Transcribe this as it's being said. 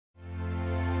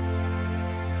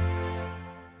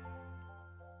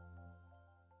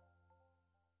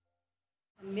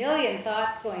million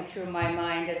thoughts going through my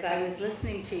mind as I was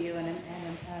listening to you, and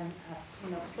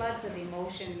floods of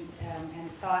emotion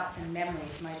and thoughts and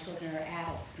memories. My children are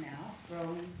adults now,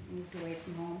 grown, moved away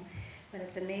from home, but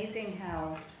it's amazing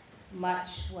how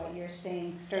much what you're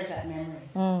saying stirs up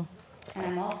memories. And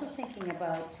I'm also thinking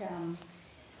about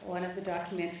one of the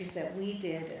documentaries that we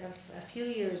did a few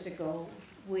years ago.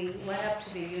 We went up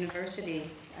to the university,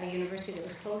 a university that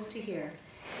was close to here,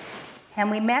 and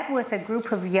we met with a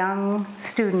group of young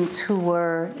students who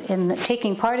were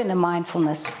taking part in a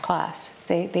mindfulness class.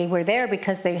 They were there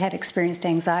because they had experienced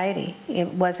anxiety. It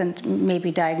wasn't maybe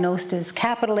diagnosed as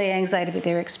capital A anxiety, but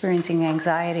they were experiencing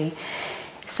anxiety.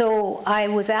 So I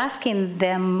was asking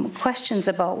them questions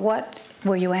about what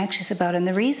were you anxious about? And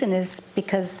the reason is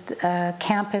because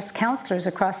campus counselors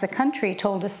across the country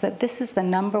told us that this is the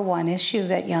 #1 issue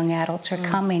that young adults are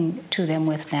coming to them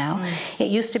with now. It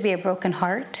used to be a broken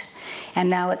heart, and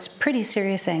now it's pretty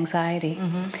serious anxiety.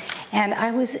 And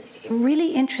I was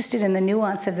really interested in the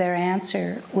nuance of their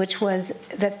answer, which was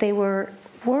that they were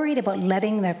worried about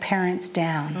letting their parents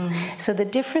down. So the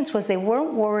difference was they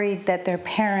weren't worried that their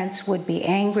parents would be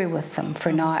angry with them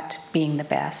for not being the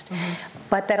best,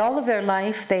 but that all of their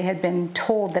life they had been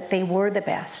told that they were the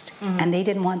best, and they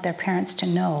didn't want their parents to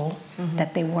know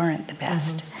that they weren't the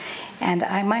best. And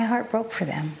my heart broke for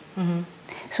them.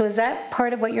 So is that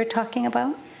part of what you're talking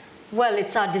about? Well,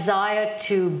 it's our desire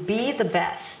to be the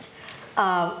best,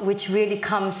 which really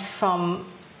comes from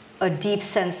a deep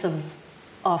sense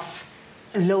of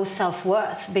low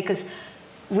self-worth, because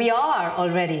we are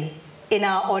already, in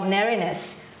our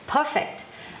ordinariness, perfect.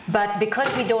 But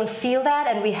because we don't feel that,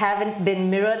 and we haven't been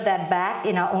mirrored that back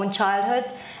in our own childhood,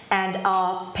 and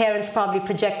our parents probably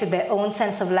projected their own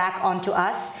sense of lack onto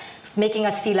us, making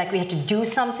us feel like we had to do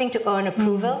something to earn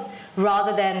approval,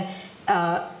 rather than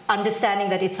understanding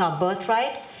that it's our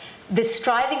birthright. This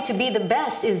striving to be the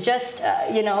best is just,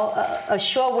 a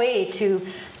sure way to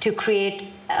create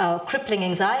crippling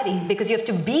anxiety, because you have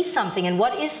to be something, and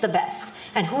what is the best,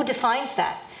 and who defines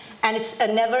that? And it's a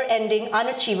never-ending,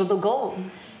 unachievable goal,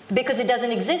 because it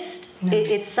doesn't exist.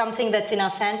 It's something that's in our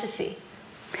fantasy.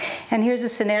 And here's a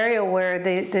scenario where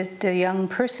the young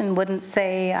person wouldn't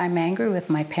say, I'm angry with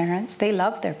my parents. They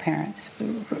love their parents.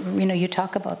 You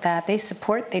talk about that. They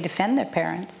support, they defend their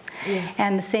parents.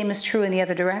 And the same is true in the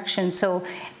other direction. So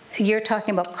you're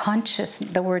talking about conscious.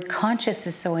 The word conscious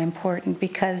is so important,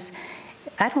 because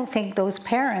I don't think those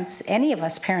parents, any of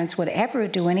us parents, would ever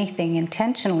do anything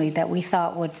intentionally that we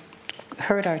thought would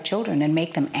hurt our children and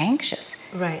make them anxious.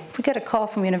 Right. If we get a call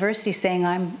from university saying,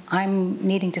 I'm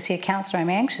needing to see a counselor, I'm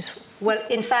anxious. Well,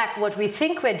 in fact, what we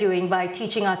think we're doing by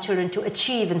teaching our children to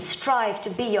achieve and strive to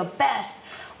be your best,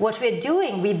 what we're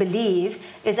doing, we believe,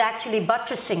 is actually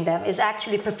buttressing them, is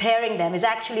actually preparing them, is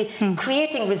actually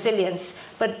creating resilience.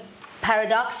 But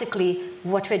paradoxically,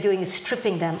 what we're doing is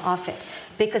stripping them of it.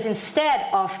 Because instead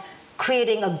of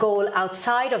creating a goal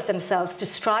outside of themselves to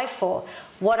strive for,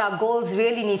 what our goals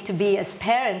really need to be as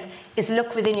parents is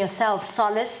look within yourself.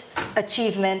 Solace,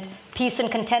 achievement, peace and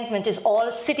contentment is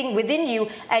all sitting within you,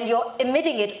 and you're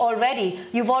emitting it already.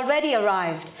 You've already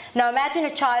arrived. Now imagine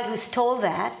a child who's told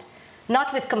that,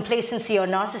 not with complacency or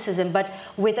narcissism, but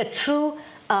with a true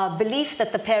belief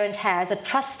that the parent has, a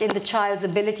trust in the child's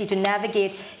ability to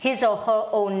navigate his or her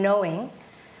own knowing.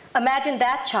 Imagine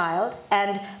that child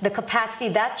and the capacity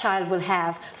that child will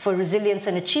have for resilience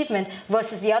and achievement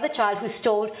versus the other child who's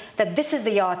told that this is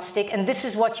the yardstick and this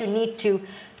is what you need to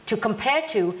compare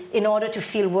to in order to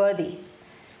feel worthy.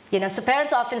 So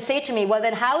parents often say to me, well,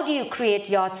 then how do you create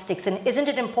yardsticks? And isn't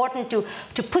it important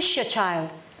to push your child?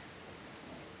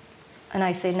 And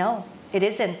I say, no, it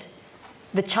isn't.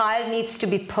 The child needs to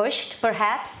be pushed,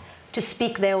 perhaps, to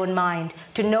speak their own mind,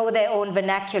 to know their own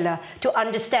vernacular, to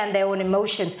understand their own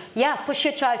emotions. Yeah, push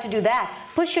your child to do that.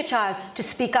 Push your child to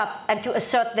speak up and to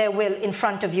assert their will in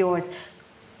front of yours.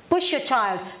 Push your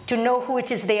child to know who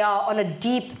it is they are on a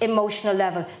deep emotional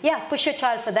level. Yeah, push your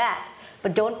child for that.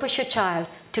 But don't push your child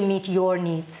to meet your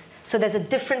needs. So there's a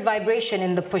different vibration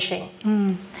in the pushing.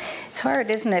 It's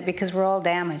hard, isn't it? Because we're all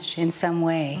damaged in some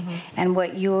way. And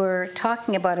what you're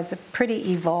talking about is a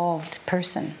pretty evolved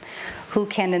person who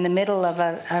can, in the middle of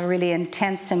a really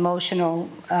intense emotional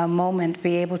moment,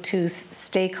 be able to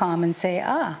stay calm and say,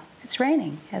 it's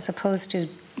raining, as opposed to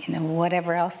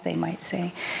whatever else they might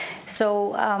say.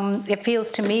 So it feels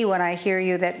to me when I hear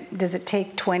you that, does it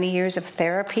take 20 years of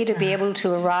therapy to be able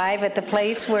to arrive at the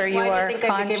place where you are conscious?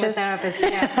 Why do you think I became a therapist?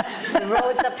 Yeah. The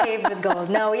roads are paved with gold.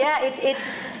 No, yeah,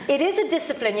 it is a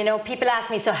discipline. You know, people ask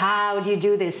me, so how do you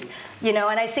do this? You know,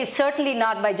 and I say, certainly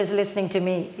not by just listening to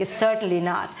me. It's certainly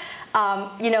not.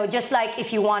 You know, just like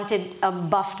if you wanted a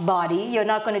buffed body, you're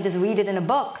not going to just read it in a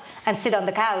book and sit on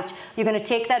the couch. You're going to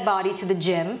take that body to the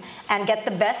gym and get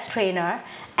the best trainer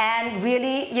and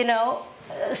really, you know,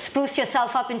 spruce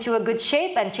yourself up into a good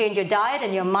shape and change your diet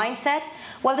and your mindset.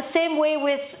 Well, the same way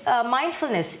with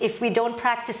mindfulness. If we don't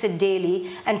practice it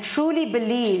daily and truly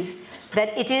believe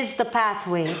that it is the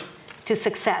pathway to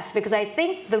success, because I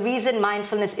think the reason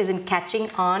mindfulness isn't catching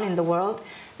on in the world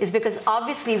is because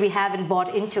obviously we haven't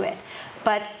bought into it.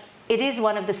 But it is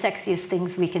one of the sexiest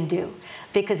things we can do,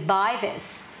 because by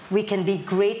this, we can be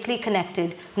greatly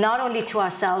connected, not only to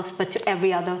ourselves, but to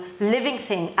every other living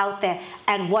thing out there.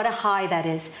 And what a high that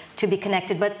is to be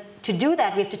connected. But to do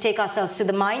that, we have to take ourselves to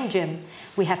the mind gym.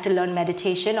 We have to learn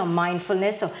meditation or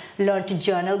mindfulness or learn to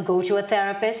journal, go to a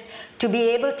therapist, to be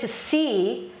able to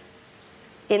see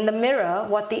in the mirror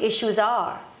what the issues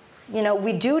are. You know,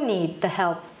 we do need the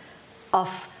help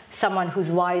of someone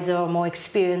who's wiser or more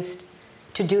experienced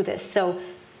to do this. So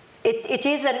it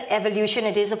is an evolution,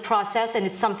 it is a process, and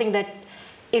it's something that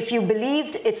if you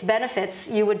believed its benefits,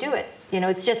 you would do it. You know,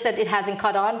 it's just that it hasn't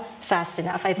caught on fast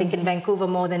enough. I think in Vancouver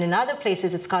more than in other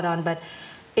places it's caught on, but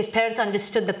if parents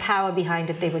understood the power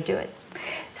behind it, they would do it.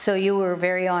 So you were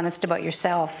very honest about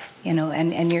yourself, you know,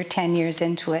 and you're 10 years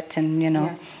into it, and, you know,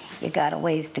 yes, you got a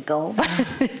ways to go.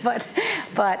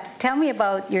 But tell me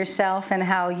about yourself and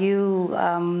how you,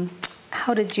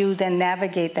 how did you then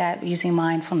navigate that using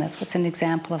mindfulness? What's an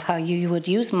example of how you would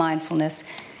use mindfulness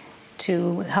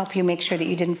to help you make sure that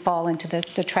you didn't fall into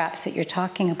the traps that you're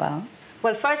talking about?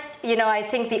 Well, first, you know, I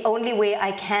think the only way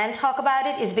I can talk about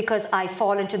it is because I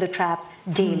fall into the trap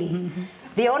daily. Mm-hmm.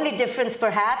 The only difference,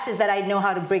 perhaps, is that I know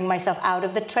how to bring myself out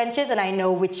of the trenches and I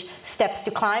know which steps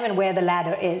to climb and where the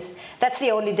ladder is. That's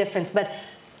the only difference. But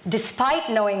despite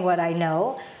knowing what I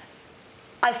know,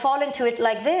 I fall into it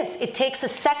like this. It takes a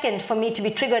second for me to be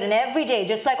triggered, and every day,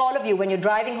 just like all of you, when you're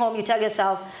driving home, you tell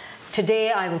yourself,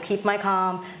 today I will keep my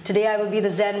calm. Today I will be the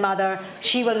Zen mother.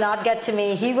 She will not get to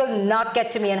me. He will not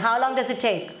get to me. And how long does it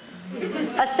take?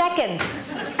 A second.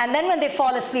 And then when they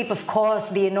fall asleep, of course,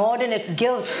 the inordinate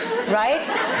guilt, right?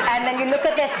 And then you look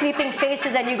at their sleeping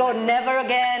faces and you go, never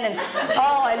again. And,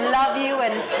 oh, I love you,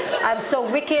 and I'm so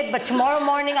wicked, but tomorrow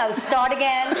morning I'll start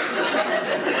again.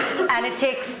 And it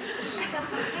takes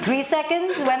 3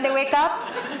 seconds when they wake up.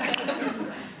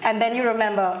 And then you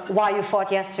remember why you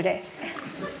fought yesterday.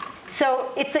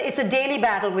 So it's a daily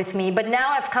battle with me, but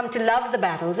now I've come to love the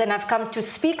battles, and I've come to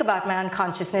speak about my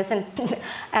unconsciousness and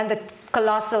the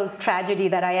colossal tragedy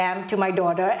that I am to my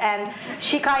daughter. And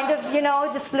she kind of, you know,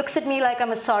 just looks at me like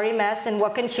I'm a sorry mess, and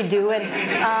what can she do?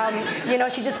 And, you know,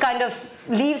 she just kind of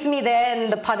leaves me there in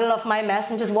the puddle of my mess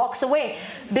and just walks away,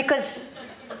 because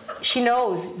she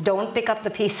knows, don't pick up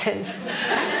the pieces.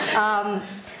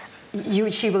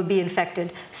 She will be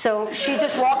infected. So she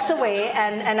just walks away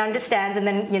and understands, and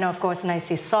then, you know, of course, and I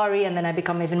say sorry, and then I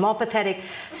become even more pathetic.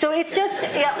 So it's just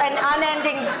an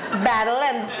unending battle,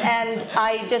 and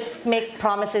I just make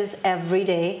promises every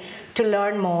day to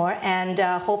learn more and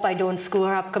hope I don't screw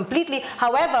her up completely.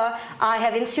 However, I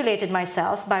have insulated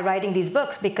myself by writing these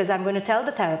books, because I'm going to tell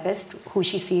the therapist, who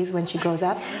she sees when she grows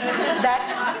up,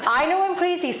 that I know I'm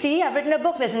crazy. See, I've written a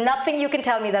book. There's nothing you can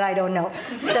tell me that I don't know.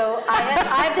 So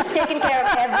I've just taken care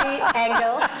of every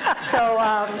angle. So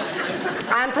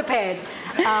I'm prepared.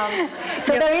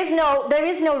 So there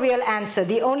is no real answer.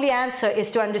 The only answer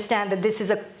is to understand that this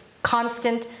is a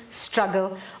constant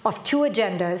struggle of two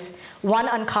agendas, one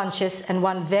unconscious and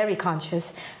one very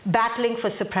conscious, battling for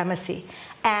supremacy.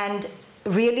 And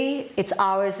really, it's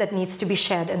ours that needs to be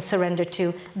shed and surrendered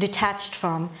to, detached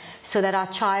from, so that our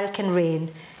child can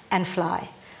reign and fly.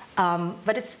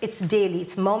 But it's daily.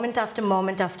 It's moment after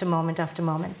moment after moment after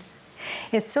moment.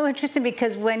 It's so interesting,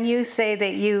 because when you say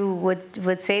that you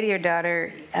would say to your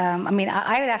daughter, I mean,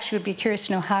 I would actually be curious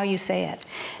to know how you say it,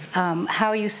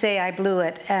 how you say I blew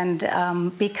it.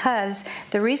 And because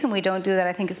the reason we don't do that,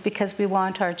 I think, is because we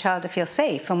want our child to feel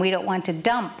safe, and we don't want to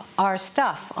dump our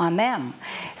stuff on them.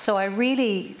 So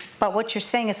but what you're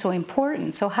saying is so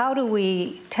important. So how do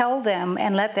we tell them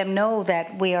and let them know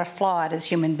that we are flawed as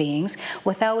human beings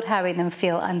without having them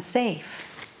feel unsafe?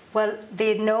 Well,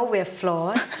 they know we're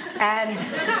flawed, and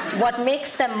what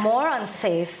makes them more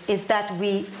unsafe is that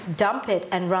we dump it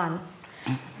and run.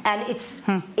 And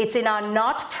it's in our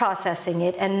not processing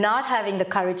it and not having the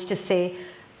courage to say,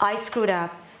 I screwed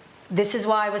up, this is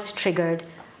why I was triggered,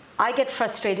 I get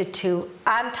frustrated too,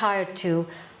 I'm tired too,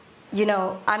 you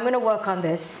know, I'm going to work on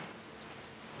this.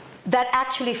 That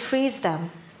actually frees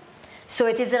them. So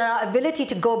it is our ability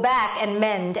to go back and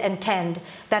mend and tend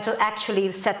that will actually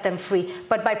set them free.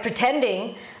 But by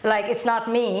pretending like it's not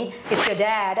me, it's your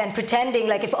dad, and pretending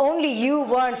like if only you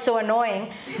weren't so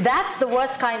annoying, that's the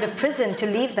worst kind of prison to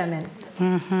leave them in.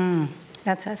 Mm-hmm.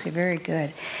 That's actually very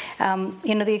good.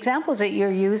 You know, the examples that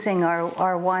you're using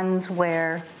are ones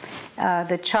where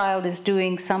the child is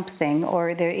doing something,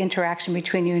 or the interaction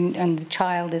between you and the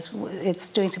child it's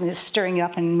doing something that's stirring you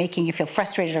up and making you feel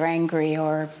frustrated or angry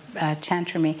or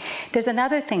tantrumy. There's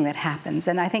another thing that happens,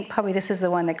 and I think probably this is the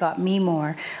one that got me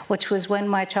more, which was when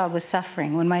my child was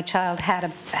suffering, when my child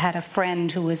had a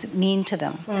friend who was mean to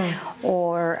them,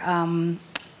 or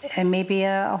and maybe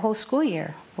a whole school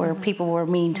year where people were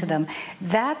mean to them.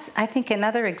 That's, I think,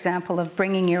 another example of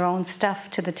bringing your own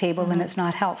stuff to the table, and it's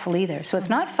not helpful either. So it's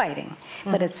not fighting,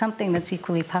 but it's something that's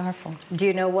equally powerful. Do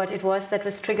you know what it was that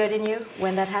was triggered in you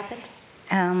when that happened?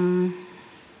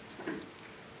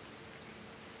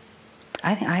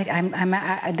 I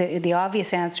think the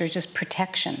obvious answer is just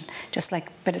protection. Just like,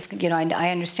 but it's, you know, I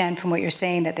understand from what you're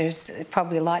saying that there's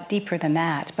probably a lot deeper than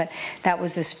that. But that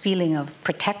was this feeling of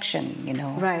protection, you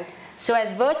know. Right. So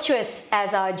as virtuous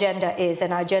as our agenda is,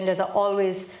 and our agendas are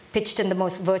always pitched in the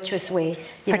most virtuous way,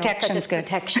 protection is good.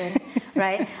 Protection,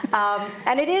 right?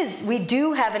 And it is. We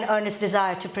do have an earnest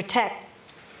desire to protect,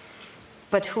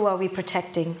 but who are we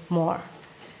protecting more?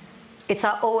 It's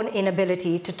our own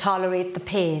inability to tolerate the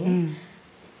pain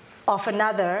of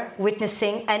another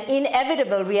witnessing an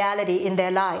inevitable reality in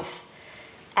their life.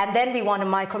 And then we want to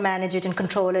micromanage it and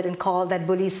control it and call that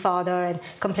bully's father and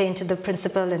complain to the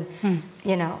principal and,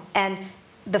 you know. And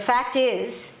the fact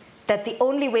is that the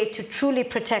only way to truly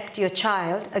protect your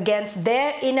child against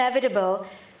their inevitable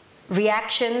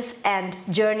reactions and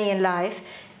journey in life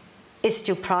is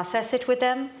to process it with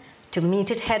them, to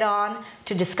meet it head on,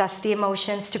 to discuss the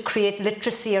emotions, to create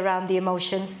literacy around the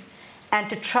emotions, and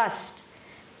to trust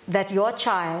that your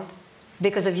child,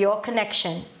 because of your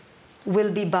connection,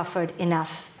 will be buffered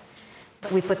enough.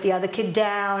 We put the other kid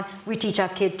down, we teach our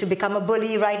kid to become a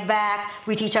bully right back,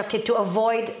 we teach our kid to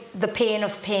avoid the pain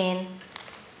of pain,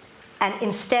 and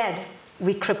instead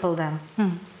we cripple them.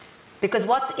 Because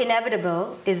what's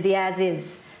inevitable is the as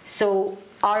is. So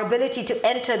our ability to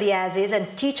enter the as is and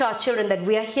teach our children that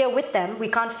we are here with them, we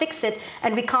can't fix it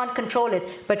and we can't control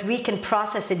it, but we can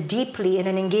process it deeply in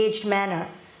an engaged manner.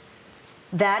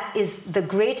 That is the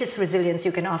greatest resilience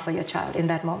you can offer your child in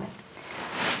that moment.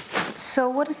 So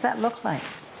what does that look like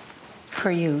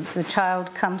for you? The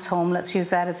child comes home, let's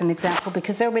use that as an example,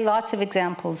 because there'll be lots of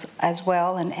examples as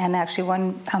well, and actually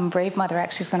one brave mother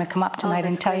actually is going to come up tonight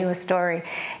and tell you a story,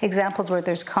 examples where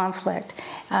there's conflict,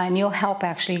 and you'll help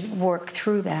actually work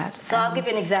through that. So I'll give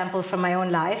you an example from my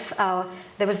own life.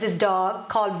 There was this dog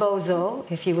called Bozo,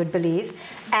 if you would believe,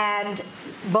 and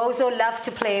Bozo loved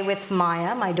to play with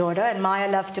Maya, my daughter, and Maya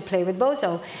loved to play with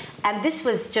Bozo. And this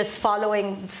was just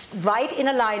following right in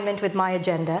alignment with my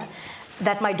agenda,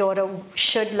 that my daughter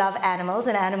should love animals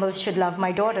and animals should love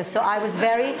my daughter. So I was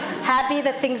very happy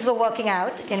that things were working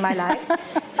out in my life.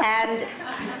 And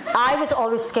I was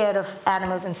always scared of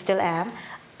animals and still am.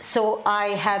 So I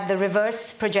had the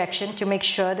reverse projection to make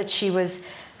sure that she was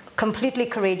completely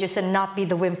courageous and not be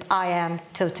the wimp I am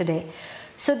till today.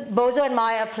 So Bozo and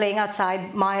Maya are playing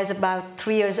outside. Maya's about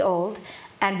 3 years old.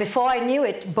 And before I knew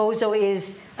it, Bozo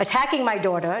is attacking my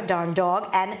daughter, darn dog,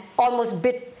 and almost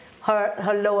bit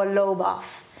her lower lobe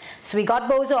off. So we got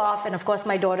Bozo off, and of course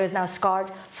my daughter is now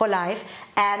scarred for life,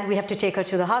 and we have to take her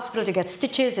to the hospital to get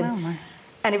stitches, and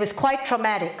it was quite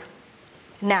traumatic.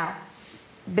 Now,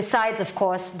 besides of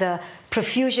course the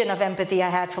profusion of empathy I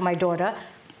had for my daughter,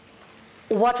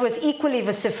 what was equally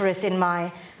vociferous in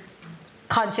my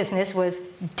consciousness was,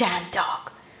 damn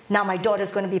dog. Now my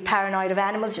daughter's going to be paranoid of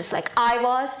animals just like I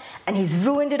was, and he's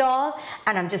ruined it all,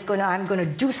 and I'm going to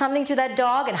do something to that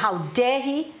dog, and how dare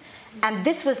he? And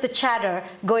this was the chatter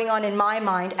going on in my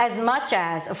mind, as much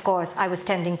as, of course, I was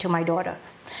tending to my daughter.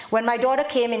 When my daughter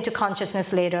came into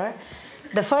consciousness later,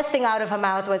 the first thing out of her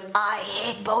mouth was, I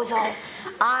hate Bozo.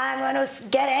 I'm going to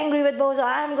get angry with Bozo.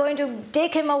 I'm going to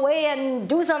take him away and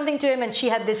do something to him. And she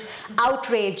had this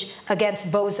outrage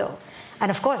against Bozo. And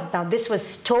of course, now this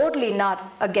was totally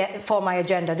not for my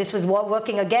agenda. This was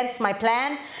working against my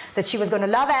plan, that she was going to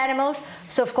love animals.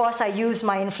 So of course, I used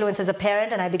my influence as a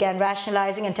parent, and I began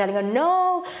rationalizing and telling her,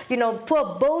 no, you know, poor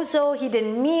Bozo, he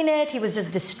didn't mean it. He was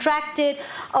just distracted.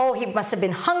 Oh, he must have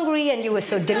been hungry, and you were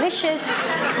so delicious.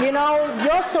 You know,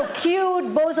 you're so cute.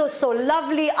 Bozo's so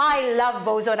lovely. I love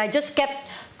Bozo. And I just kept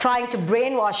trying to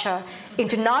brainwash her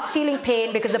into not feeling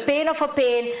pain, because the pain of her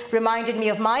pain reminded me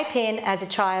of my pain as a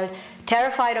child,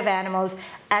 terrified of animals,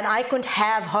 and I couldn't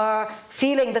have her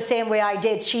feeling the same way I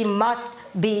did. She must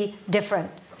be different.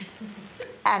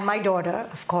 And my daughter,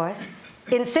 of course,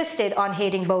 insisted on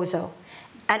hating Bozo.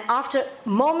 And after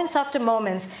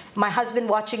moments, my husband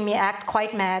watching me act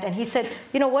quite mad, and he said,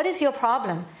 you know, what is your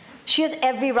problem? She has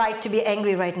every right to be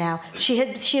angry right now. She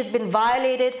has been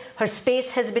violated, her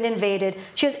space has been invaded.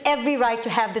 She has every right to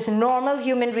have this normal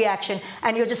human reaction,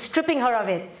 and you're just stripping her of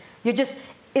it. You're just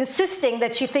insisting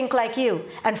that she think like you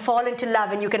and fall into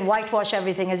love, and you can whitewash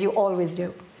everything as you always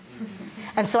do.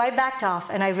 And so I backed off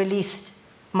and I released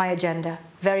my agenda.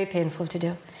 Very painful to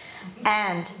do.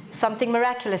 And something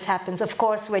miraculous happens, of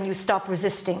course, when you stop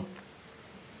resisting.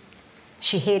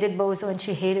 She hated Bozo, and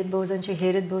she hated Bozo, and she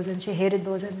hated Bozo, and she hated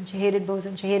Bozo, and she hated Bozo,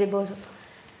 and she hated Bozo.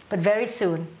 But very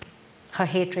soon, her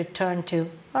hatred turned to,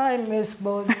 I miss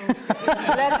Bozo.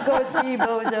 Let's go see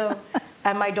Bozo.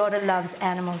 And my daughter loves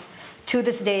animals. To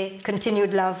this day,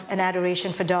 continued love and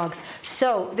adoration for dogs.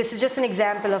 So this is just an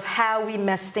example of how we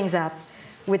mess things up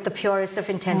with the purest of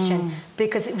intention.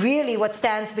 Because really what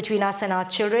stands between us and our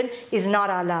children is not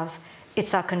our love.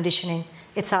 It's our conditioning.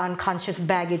 It's our unconscious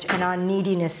baggage and our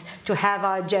neediness to have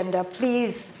our agenda.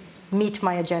 Please meet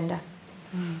my agenda.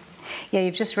 Yeah,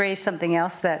 you've just raised something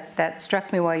else that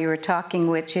struck me while you were talking,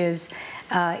 which is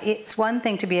it's one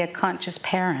thing to be a conscious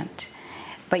parent,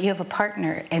 but you have a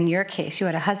partner. In your case, you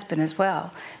had a husband as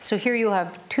well. So here you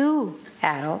have two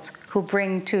adults who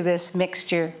bring to this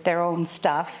mixture their own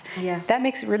stuff. Yeah. That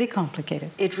makes it really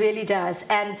complicated. It really does.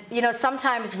 And, you know,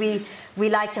 sometimes we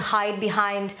like to hide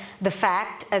behind the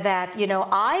fact that, you know,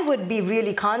 I would be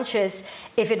really conscious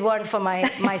if it weren't for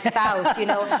my spouse, you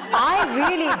know. I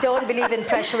really don't believe in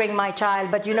pressuring my child,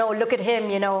 but, you know, look at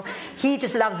him, you know, he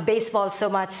just loves baseball so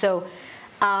much. So,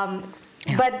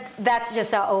 but that's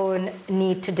just our own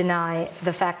need to deny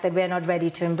the fact that we're not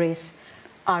ready to embrace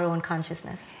our own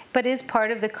consciousness. But is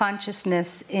part of the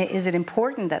consciousness, is it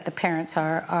important that the parents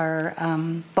are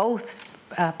both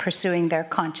pursuing their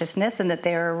consciousness and that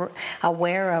they're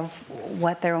aware of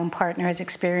what their own partner has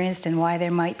experienced and why they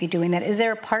might be doing that? Is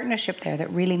there a partnership there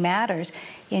that really matters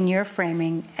in your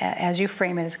framing, as you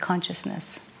frame it as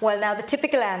consciousness? Well, now the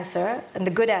typical answer, and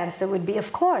the good answer would be,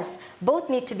 of course, both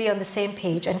need to be on the same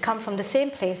page and come from the same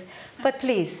place. But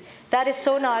please, that is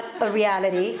so not a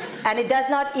reality, and it does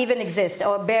not even exist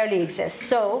or barely exist.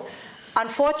 So,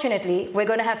 unfortunately, we're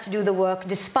going to have to do the work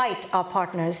despite our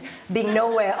partners being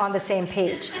nowhere on the same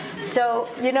page. So,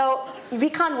 you know, we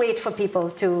can't wait for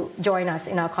people to join us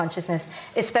in our consciousness,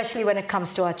 especially when it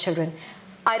comes to our children.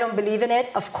 I don't believe in it.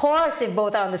 Of course, if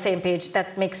both are on the same page,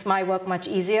 that makes my work much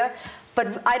easier.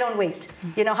 But I don't wait.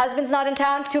 You know, husband's not in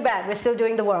town, too bad, we're still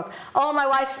doing the work. Oh, my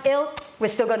wife's ill, we're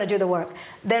still going to do the work.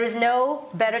 There is no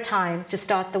better time to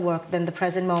start the work than the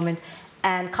present moment.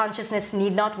 And consciousness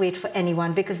need not wait for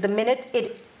anyone, because the minute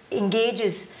it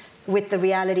engages with the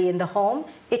reality in the home,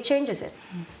 it changes it.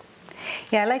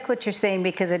 Yeah, I like what you're saying,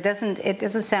 because it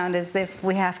doesn't sound as if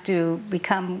we have to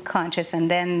become conscious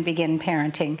and then begin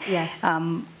parenting. Yes.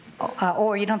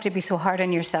 Or you don't have to be so hard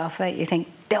on yourself that you think,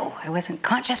 no, I wasn't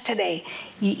conscious today.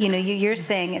 You know, you're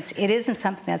saying it isn't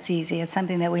something that's easy. It's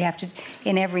something that we have to,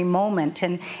 in every moment.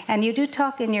 And you do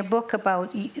talk in your book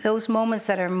about those moments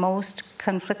that are most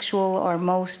conflictual or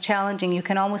most challenging. You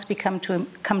can almost come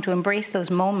to embrace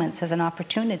those moments as an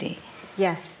opportunity.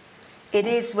 Yes. It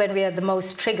is when we are the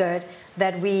most triggered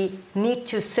that we need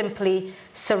to simply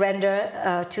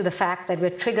surrender to the fact that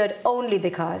we're triggered only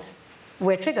because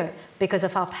we're triggered, because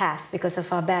of our past, because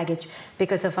of our baggage,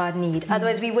 because of our need.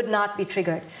 Otherwise, we would not be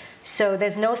triggered. So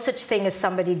there's no such thing as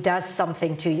somebody does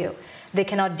something to you. They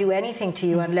cannot do anything to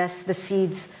you unless the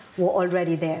seeds were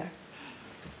already there.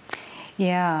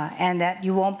 Yeah, and that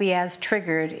you won't be as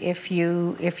triggered if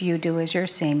you do, as you're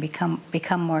saying,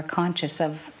 become more conscious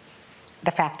of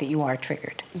the fact that you are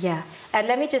triggered. Yeah, and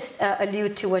let me just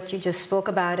allude to what you just spoke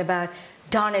about,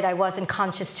 darn it, I wasn't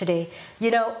conscious today.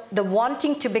 You know, the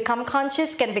wanting to become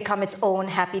conscious can become its own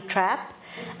happy trap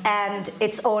and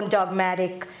its own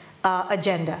dogmatic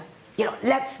agenda. You know,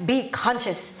 let's be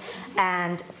conscious.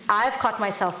 And I've caught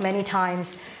myself many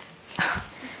times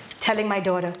telling my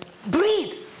daughter,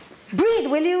 breathe,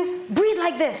 will you? Breathe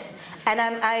like this. And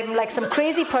I'm like some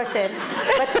crazy person,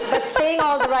 but saying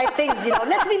all the right things, you know,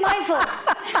 let's be mindful.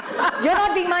 You're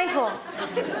not being mindful.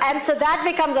 And so that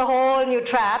becomes a whole new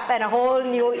trap and a whole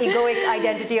new egoic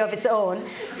identity of its own.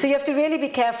 So you have to really be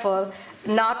careful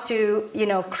not to, you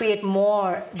know, create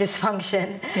more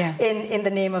dysfunction in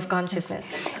the name of consciousness.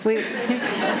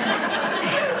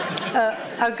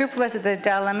 A group of us at the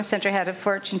Dilemma Center had a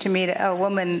fortune to meet a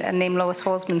woman named Lois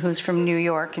Holzman, who's from New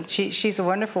York, and she's a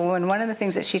wonderful woman. One of the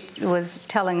things that she was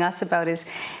telling us about is,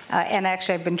 and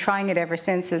actually I've been trying it ever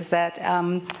since, is that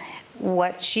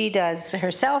what she does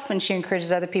herself and she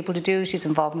encourages other people to do, she's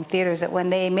involved in theater, is that when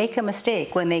they make a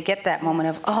mistake, when they get that moment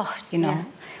of, oh, you know,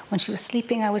 when she was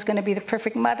sleeping, I was going to be the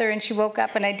perfect mother, and she woke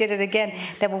up and I did it again,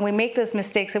 that when we make those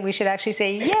mistakes, that we should actually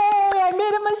say, yay, I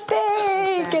made a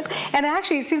mistake. Exactly. And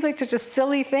actually, it seems like such a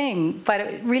silly thing, but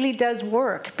it really does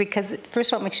work, because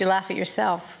first of all, it makes you laugh at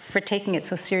yourself for taking it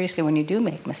so seriously when you do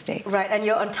make mistakes. Right, and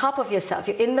you're on top of yourself.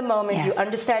 You're in the moment, yes. You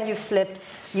understand you've slipped,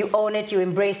 you own it, you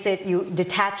embrace it, you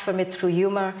detach from it through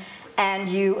humor, and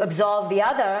you absolve the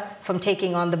other from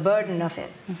taking on the burden of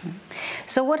it. Mm-hmm.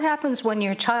 So what happens when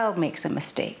your child makes a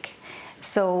mistake?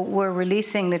 So we're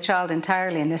releasing the child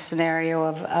entirely in this scenario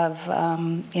of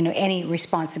you know, any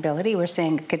responsibility. We're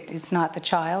saying it's not the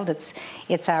child,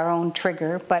 it's our own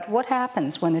trigger. But what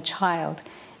happens when the child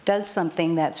does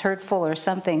something that's hurtful or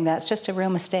something that's just a real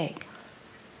mistake?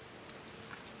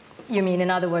 You mean,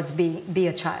 in other words, be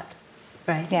a child,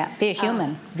 right? Yeah, be a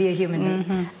human. Be a human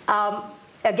being.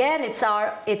 Again, it's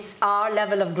our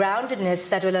level of groundedness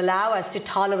that will allow us to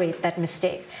tolerate that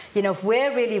mistake. You know, if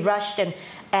we're really rushed and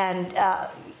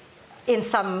in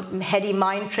some heady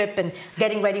mind trip and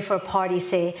getting ready for a party,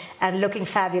 say, and looking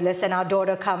fabulous, and our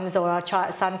daughter comes or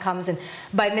our son comes and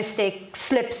by mistake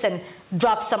slips and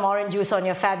drops some orange juice on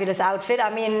your fabulous outfit,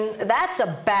 I mean, that's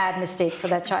a bad mistake for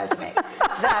that child to make.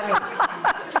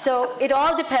 So it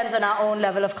all depends on our own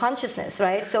level of consciousness,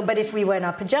 right? So, but if we were in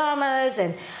our pajamas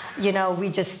and, you know, we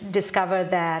just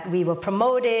discovered that we were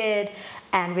promoted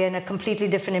and we're in a completely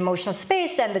different emotional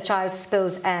space and the child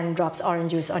spills and drops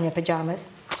orange juice on your pajamas,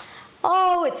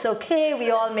 oh, it's okay, we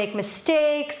all make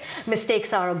mistakes.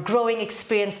 Mistakes are a growing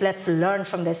experience, let's learn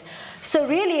from this. So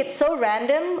really, it's so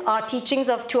random, our teachings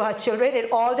to our children,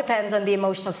 it all depends on the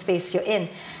emotional space you're in.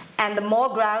 And the more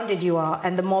grounded you are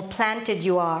and the more planted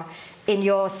you are in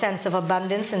your sense of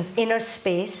abundance and inner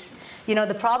space, you know,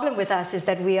 the problem with us is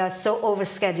that we are so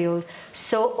overscheduled,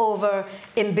 so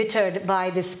over-embittered by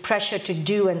this pressure to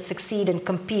do and succeed and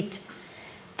compete,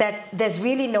 that there's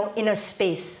really no inner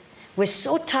space. We're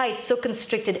so tight, so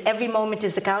constricted, every moment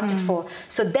is accounted for.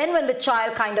 So then when the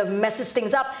child kind of messes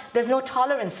things up, there's no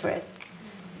tolerance for it.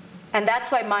 And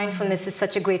that's why mindfulness is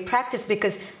such a great practice,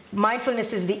 because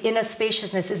mindfulness is the inner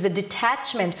spaciousness, is the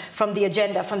detachment from the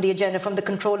agenda, from the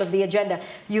control of the agenda.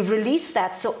 You've released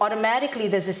that, so automatically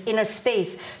there's this inner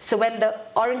space. So when the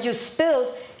orange juice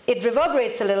spills, it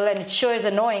reverberates a little and it sure is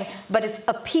annoying, but it's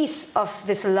a piece of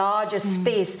this larger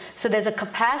space. So there's a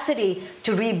capacity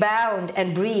to rebound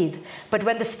and breathe. But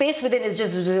when the space within is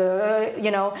just,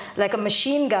 you know, like a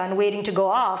machine gun waiting to go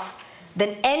off,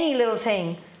 then any little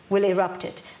thing will erupt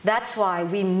it. That's why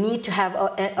we need to have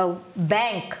a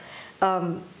bank,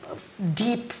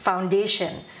 deep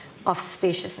foundation of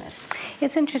spaciousness.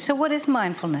 It's interesting. So what is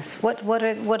mindfulness? What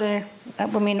are, I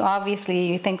mean, obviously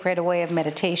you think right away of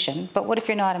meditation, but what if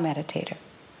you're not a meditator?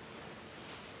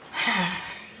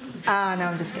 No,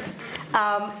 I'm just kidding.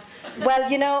 Well,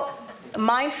 you know,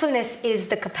 mindfulness is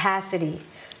the capacity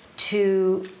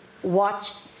to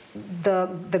watch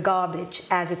the garbage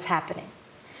as it's happening.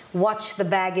 Watch the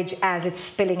baggage as it's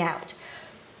spilling out.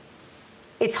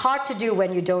 It's hard to do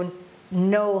when you don't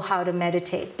know how to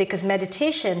meditate, because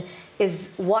meditation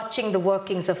is watching the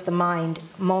workings of the mind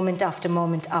moment after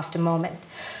moment after moment.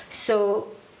 So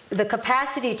the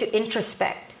capacity to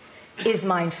introspect is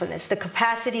mindfulness. The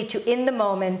capacity to, in the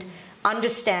moment,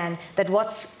 understand that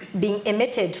what's being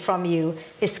emitted from you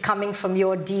is coming from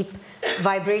your deep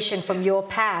vibration, from your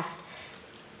past,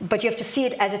 but you have to see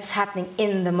it as it's happening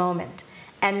in the moment.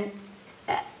 And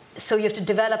so you have to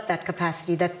develop that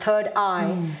capacity, that third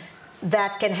eye,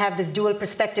 that can have this dual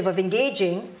perspective of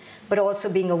engaging, but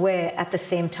also being aware at the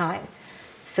same time.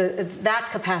 So that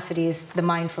capacity is the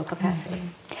mindful capacity.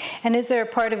 And is there a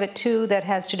part of it too that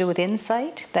has to do with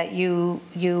insight, that you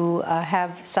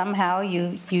have somehow,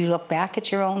 you look back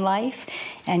at your own life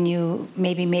and you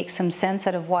maybe make some sense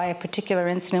out of why a particular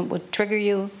incident would trigger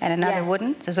you and another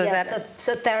wouldn't? So,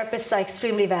 so therapists are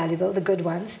extremely valuable, the good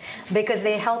ones, because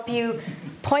they help you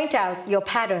point out your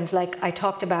patterns like I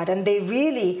talked about, and they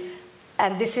really,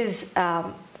 and this is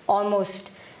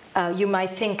almost, you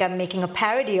might think I'm making a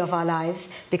parody of our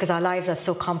lives because our lives are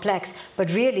so complex,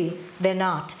 but really they're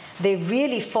not. They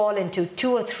really fall into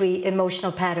 2 or 3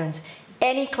 emotional patterns.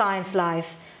 Any client's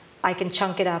life, I can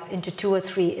chunk it up into 2 or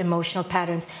 3 emotional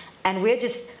patterns, and we're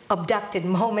just abducted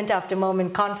moment after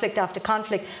moment, conflict after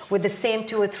conflict, with the same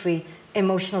 2 or 3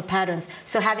 emotional patterns.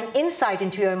 So having insight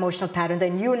into your emotional patterns,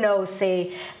 and you know,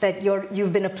 say, that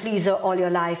you've been a pleaser all your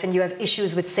life and you have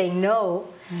issues with saying no,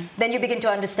 then you begin to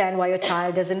understand why your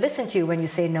child doesn't listen to you when you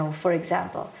say no, for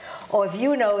example. Or if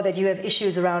you know that you have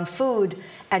issues around food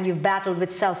and you've battled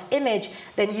with self-image,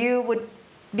 then you would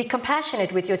be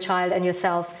compassionate with your child and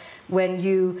yourself when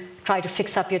you try to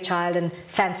fix up your child and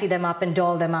fancy them up and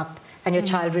doll them up, and your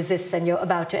child resists and you're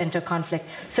about to enter conflict.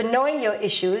 So knowing your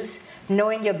issues,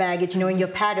 knowing your baggage, knowing your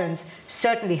patterns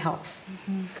certainly helps.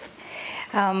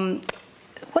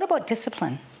 What about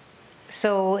discipline?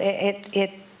 So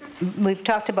we've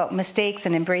talked about mistakes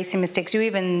and embracing mistakes. You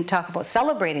even talk about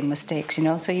celebrating mistakes, you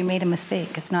know, so you made a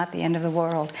mistake. It's not the end of the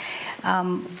world.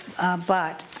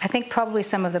 But I think probably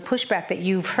some of the pushback that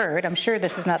you've heard, I'm sure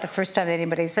this is not the first time that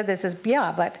anybody said this, is,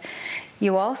 yeah, but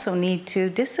you also need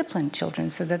to discipline children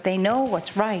so that they know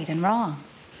what's right and wrong.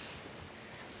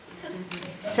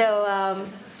 So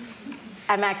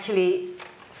I'm actually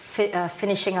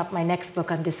finishing up my next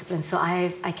book on discipline, so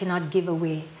I cannot give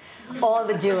away all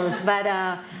the jewels.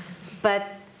 But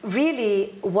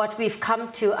really, what we've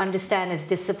come to understand as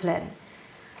discipline,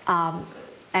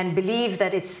 and believe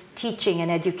that it's teaching and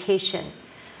education,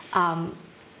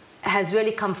 has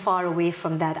really come far away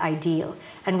from that ideal.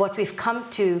 And what we've come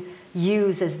to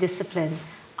use as discipline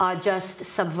are just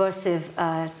subversive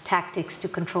tactics to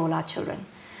control our children.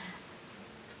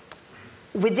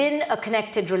 Within a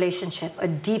connected relationship, a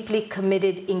deeply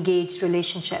committed, engaged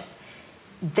relationship,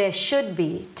 there should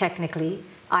be, technically,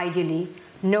 ideally,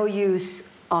 no use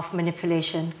of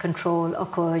manipulation, control, or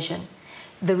coercion.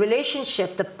 The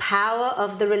relationship, the power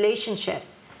of the relationship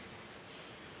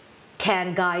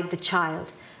can guide the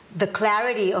child. The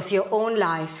clarity of your own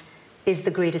life is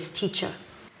the greatest teacher.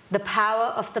 The power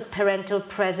of the parental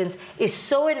presence is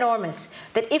so enormous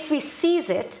that if we seize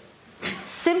it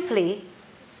simply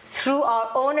through our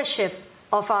ownership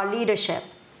of our leadership,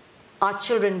 our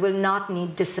children will not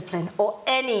need discipline or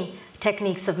any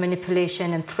techniques of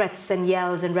manipulation and threats and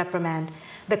yells and reprimand.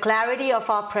 The clarity of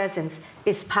our presence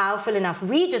is powerful enough.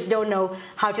 We just don't know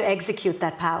how to execute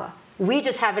that power. We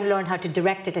just haven't learned how to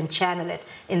direct it and channel it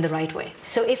in the right way.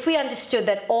 So if we understood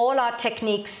that all our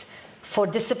techniques for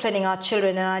disciplining our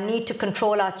children and our need to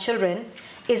control our children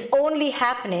is only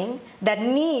happening, that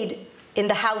need in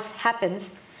the house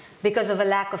happens because of a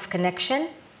lack of connection,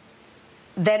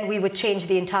 then we would change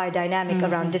the entire dynamic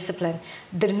around discipline.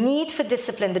 The need for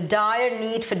discipline, the dire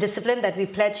need for discipline that we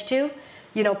pledge to,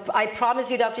 you know, I promise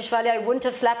you, Dr. Shefali, I wouldn't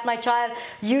have slapped my child.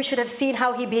 You should have seen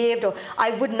how he behaved, or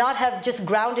I would not have just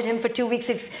grounded him for 2 weeks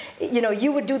if, you know,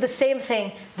 you would do the same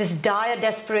thing. This dire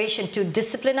desperation to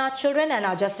discipline our children and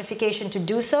our justification to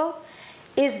do so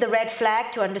is the red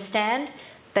flag to understand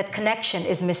that connection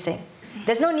is missing.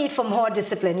 There's no need for more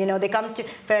discipline. You know,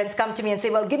 parents come to me and say,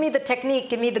 well, give me the technique,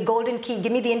 give me the golden key,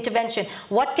 give me the intervention.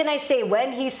 What can I say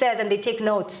when he says, and they take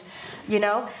notes, you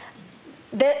know?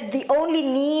 The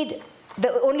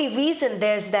only reason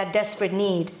there's that desperate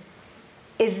need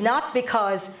is not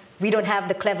because we don't have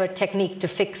the clever technique to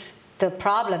fix the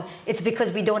problem. It's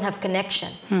because we don't have connection.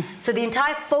 So the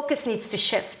entire focus needs to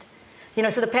shift. You know,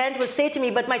 so the parent will say to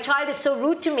me, but my child is so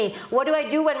rude to me. What do I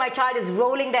do when my child is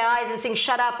rolling their eyes and saying,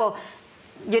 shut up, or,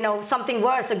 you know, something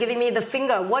worse, or giving me the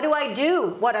finger? What do I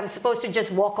do? What, I'm supposed to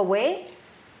just walk away?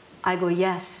 I go,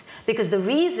 yes. Because the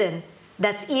reason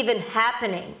that's even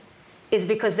happening is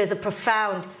because there's a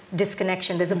profound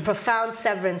disconnection. There's a profound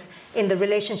severance in the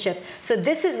relationship. So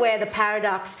this is where the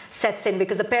paradox sets in,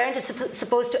 because the parent is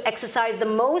supposed to exercise the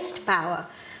most power,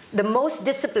 the most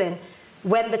discipline,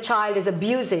 when the child is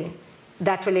abusing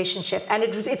that relationship. And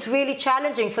it's really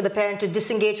challenging for the parent to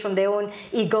disengage from their own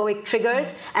egoic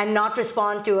triggers and not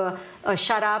respond to a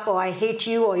shut up, or I hate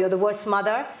you, or you're the worst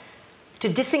mother. To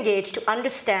disengage, to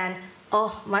understand,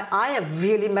 oh, I have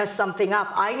really messed something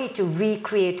up. I need to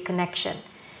recreate connection.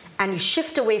 And you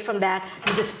shift away from that.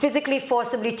 You just physically,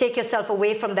 forcibly take yourself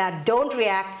away from that. Don't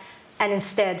react, and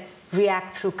instead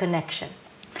react through connection.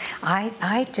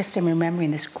 I just am remembering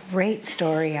this great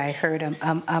story I heard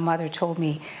a mother told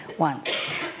me once.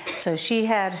 So she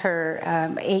had her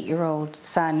 8-year-old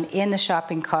son in the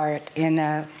shopping cart in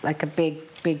a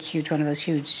big, huge, one of those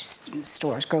huge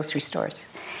stores, grocery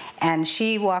stores. And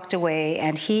she walked away,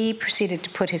 and he proceeded to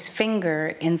put his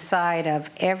finger inside of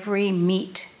every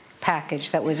meat package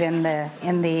that was in the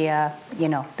you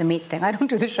know, the meat thing. I don't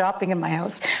do the shopping in my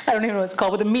house. I don't even know what it's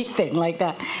called, but the meat thing like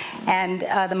that. And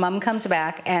the mom comes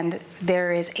back, and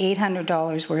there is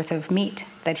 $800 worth of meat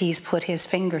that he's put his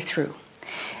finger through.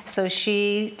 So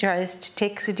she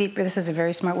takes a deep breath. This is a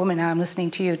very smart woman. Now I'm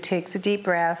listening to you. Takes a deep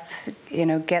breath, you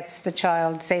know, gets the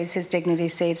child, saves his dignity,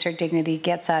 saves her dignity,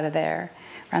 gets out of there,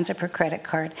 runs up her credit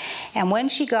card. And when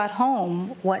she got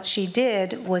home, what she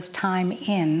did was time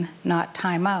in, not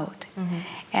time out.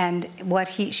 And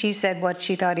she said what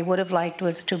she thought he would have liked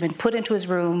was to have been put into his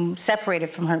room, separated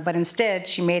from her, but instead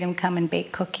she made him come and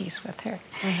bake cookies with her.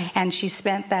 And she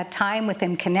spent that time with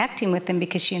him, connecting with him,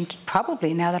 because she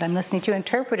probably, now that I'm listening to you,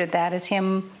 interpreted that as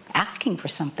him asking for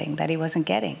something that he wasn't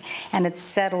getting. And it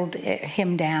settled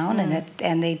him down,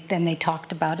 and then they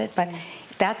talked about it. But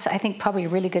that's, I think, probably a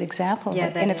really good example.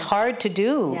 Yeah, and it's hard to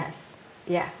do. Yes.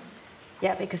 Yeah.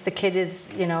 Yeah, because the kid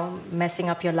is, messing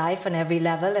up your life on every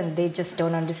level, and they just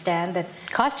don't understand that.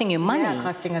 Costing you money. Yeah,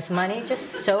 costing us money.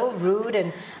 Just so rude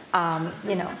and,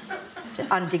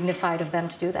 undignified of them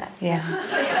to do that. Yeah.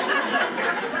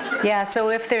 Yeah, so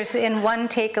if there's in one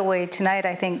takeaway tonight,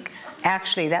 I think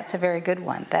actually that's a very good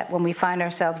one, that when we find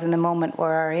ourselves in the moment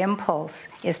where our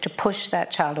impulse is to push that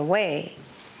child away,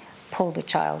 pull the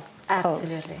child close.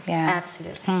 Absolutely. Yeah.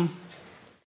 Absolutely.